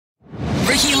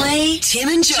Ricky Lee, Tim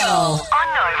and Joel on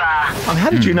Nova. How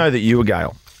did you know that you were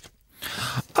Gail?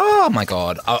 Oh, my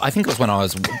God. I think it was when I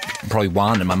was probably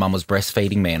 1 and my mum was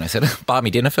breastfeeding me and I said, buy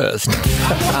me dinner first.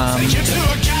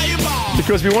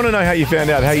 Because we want to know how you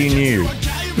found out, how you knew.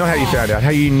 Not how you found out,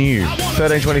 how you knew.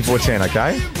 13, 24, 10,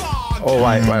 okay? Oh,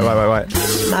 wait.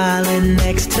 Smiling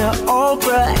next to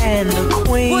Oprah and the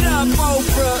Queen. What up,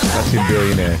 Oprah? That's your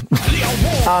billionaire.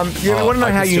 We want to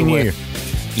know how you knew.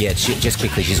 Yeah, just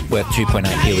quickly, she's worth 2.8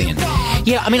 billion.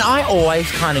 Yeah, I mean, I always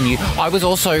kind of knew. I was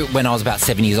also, when I was about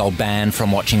 7 years old, banned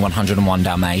from watching 101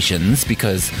 Dalmatians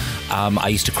because I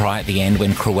used to cry at the end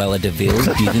when Cruella de Vil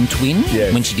didn't win,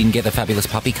 when she didn't get the fabulous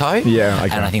puppy coat. Yeah,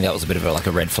 okay. And I think that was a bit of a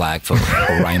red flag for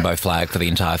a rainbow flag for the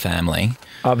entire family.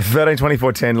 13,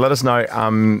 24, 10, let us know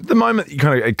the moment you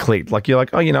kind of clicked. Like, you're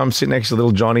like, I'm sitting next to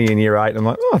little Johnny in year 8. And I'm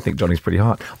like, I think Johnny's pretty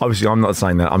hot. Obviously, I'm not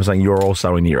saying that. I'm saying you're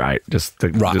also in year 8.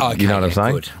 Okay, you know what I'm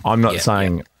saying? Good. I'm not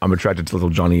saying I'm attracted to little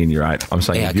Johnny in year 8. I'm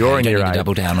saying if you're in year 8.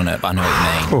 Double down on it, but I know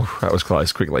what you mean. That was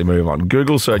close. Quickly move on.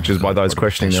 Google searches by those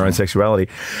questioning their own sexuality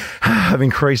have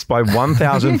increased by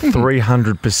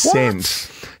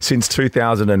 1,300% since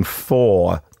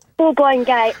 2004. Full-blown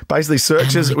gay. Basically,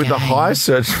 searches with the highest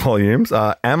search volumes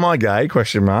are "Am I gay?"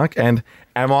 and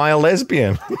 "Am I a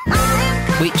lesbian?"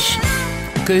 Which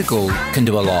Google can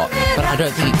do a lot, but I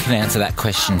don't think it can answer that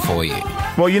question for you.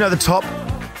 Well, the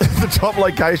top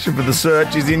location for the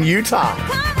search is in Utah.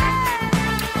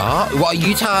 Oh, well,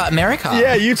 Utah, America.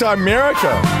 Yeah, Utah,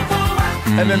 America.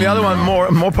 And then the other one,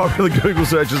 more popular Google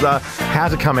searches are "How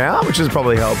to come out," which is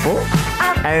probably helpful,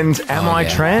 and "Am I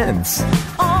trans?"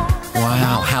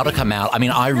 Wow, how to come out. I mean,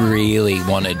 I really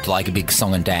wanted like a big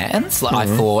song and dance. Like, I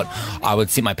thought I would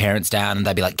sit my parents down and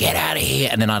they'd be like, get out of here.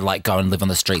 And then I'd like go and live on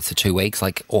the streets for 2 weeks,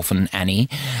 like Orphan Annie.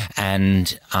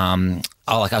 And I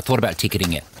thought about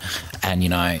ticketing it and,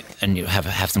 and you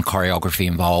have some choreography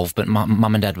involved. But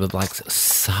mum and dad were like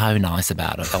so nice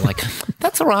about it. They're like,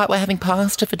 that's all right, we're having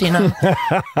pasta for dinner.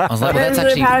 I was like, well, that's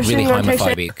actually really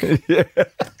homophobic. Yeah. I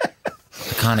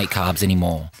can't eat carbs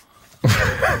anymore.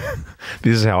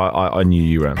 This is how I knew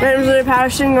you were. Absolutely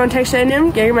passion, going to take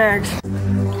stadium, gay marriage.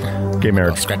 Gay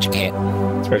marriage. Scratch a cat.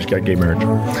 Scratch a cat, gay marriage.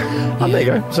 There you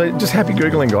go. So just happy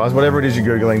Googling, guys. Whatever it is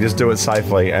you're Googling, just do it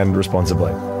safely and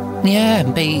responsibly. Yeah,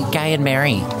 be gay and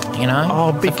merry,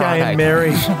 Oh, be gay and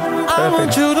merry. I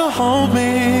want you to hold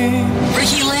me.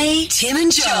 Ricky Lee, Tim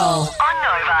and Joel on